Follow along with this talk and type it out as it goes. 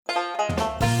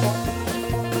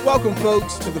Welcome,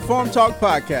 folks, to the Farm Talk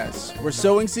Podcast, where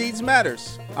sowing seeds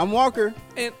matters. I'm Walker.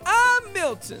 And I'm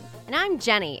Milton. And I'm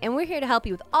Jenny, and we're here to help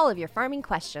you with all of your farming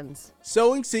questions.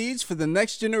 Sowing seeds for the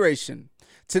next generation.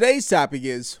 Today's topic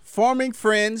is Farming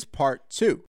Friends Part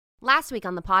 2. Last week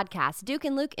on the podcast, Duke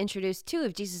and Luke introduced two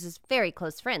of Jesus' very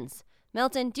close friends.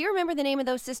 Milton, do you remember the name of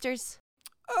those sisters?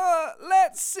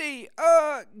 Let's see.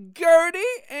 Gertie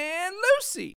and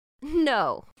Lucy.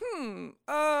 No.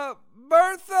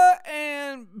 Bertha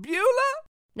and Beulah?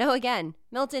 No again.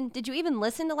 Milton, did you even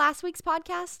listen to last week's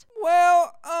podcast?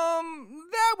 Well,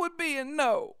 that would be a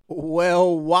no.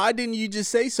 Well, why didn't you just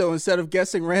say so instead of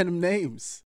guessing random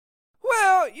names?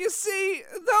 Well, you see,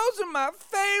 those are my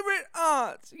favorite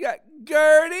aunts. You got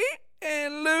Gertie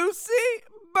and Lucy,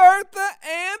 Bertha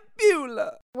and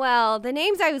Beulah. Well, the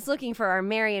names I was looking for are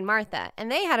Mary and Martha, and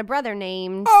they had a brother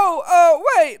named...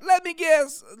 Wait, let me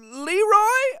guess.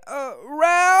 Leroy,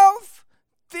 Ralph,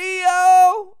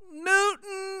 Theo,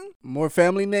 Newton. More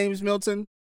family names, Milton?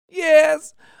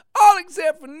 Yes, all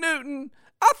except for Newton.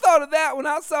 I thought of that when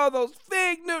I saw those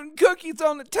fig Newton cookies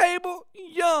on the table.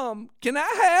 Yum. Can I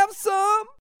have some?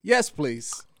 Yes,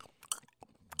 please.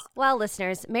 Well,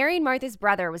 listeners, Mary and Martha's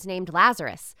brother was named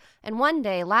Lazarus, and one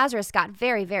day Lazarus got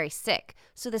very, very sick,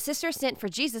 so the sisters sent for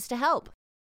Jesus to help.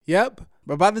 Yep,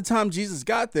 but by the time Jesus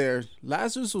got there,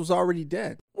 Lazarus was already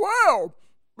dead. Wow,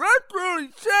 that's really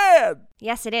sad.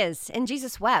 Yes, it is, and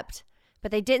Jesus wept.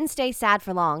 But they didn't stay sad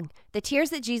for long. The tears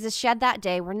that Jesus shed that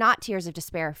day were not tears of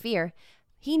despair or fear.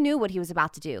 He knew what he was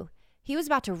about to do. He was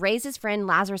about to raise his friend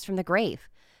Lazarus from the grave.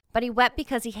 But he wept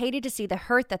because he hated to see the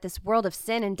hurt that this world of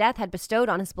sin and death had bestowed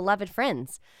on his beloved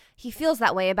friends. He feels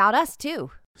that way about us,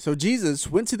 too. So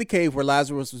Jesus went to the cave where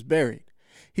Lazarus was buried.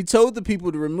 He told the people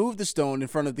to remove the stone in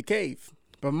front of the cave.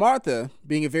 But Martha,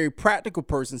 being a very practical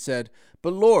person, said,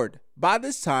 "But Lord, by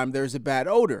this time there is a bad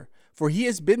odor, for he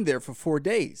has been there for 4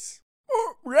 days."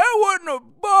 That wouldn't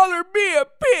have bothered me a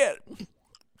bit.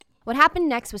 What happened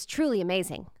next was truly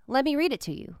amazing. Let me read it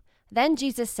to you. Then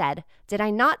Jesus said, "Did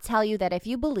I not tell you that if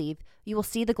you believe, you will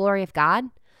see the glory of God?"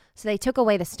 So they took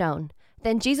away the stone.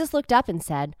 Then Jesus looked up and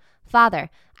said, "Father,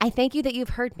 I thank you that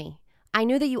you've heard me. I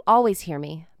knew that you always hear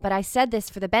me, but I said this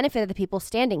for the benefit of the people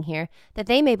standing here, that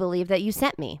they may believe that you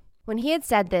sent me." When he had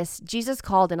said this, Jesus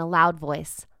called in a loud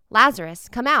voice, "Lazarus,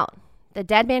 come out." The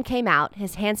dead man came out,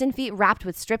 his hands and feet wrapped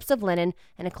with strips of linen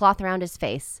and a cloth around his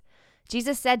face.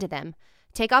 Jesus said to them,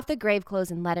 "Take off the grave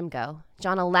clothes and let him go."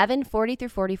 John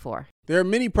 11:40-44. There are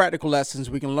many practical lessons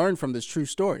we can learn from this true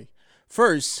story.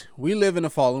 First, we live in a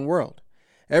fallen world.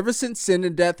 Ever since sin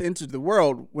and death entered the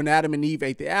world, when Adam and Eve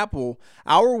ate the apple,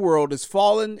 our world is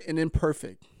fallen and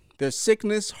imperfect. There's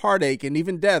sickness, heartache, and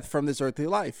even death from this earthly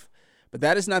life. But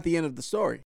that is not the end of the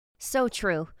story. So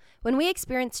true. When we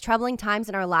experience troubling times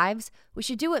in our lives, we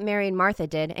should do what Mary and Martha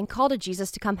did and call to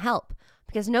Jesus to come help.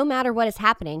 Because no matter what is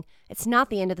happening, it's not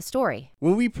the end of the story.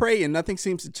 When we pray and nothing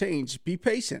seems to change, be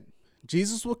patient.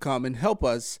 Jesus will come and help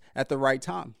us at the right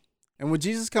time. And when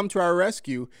Jesus comes to our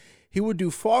rescue, he will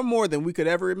do far more than we could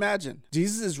ever imagine.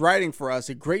 Jesus is writing for us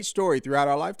a great story throughout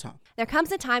our lifetime. There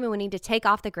comes a time when we need to take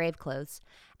off the grave clothes.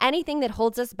 Anything that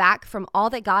holds us back from all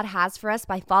that God has for us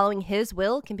by following his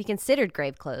will can be considered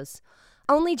grave clothes.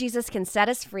 Only Jesus can set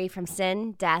us free from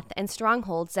sin, death, and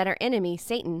strongholds that our enemy,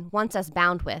 Satan, wants us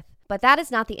bound with. But that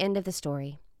is not the end of the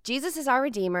story. Jesus is our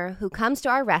Redeemer who comes to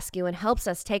our rescue and helps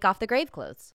us take off the grave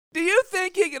clothes. Do you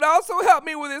think he could also help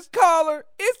me with his collar?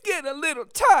 It's getting a little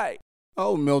tight.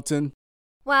 Oh, Milton.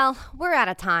 Well, we're out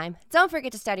of time. Don't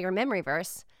forget to study your memory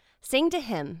verse. Sing to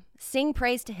him. Sing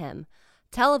praise to him.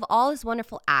 Tell of all his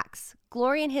wonderful acts.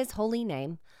 Glory in his holy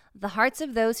name. The hearts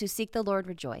of those who seek the Lord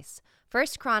rejoice.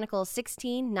 1 Chronicles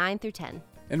 16:9-10.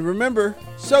 And remember,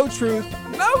 sow truth,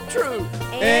 No truth.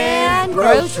 And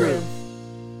grow truth.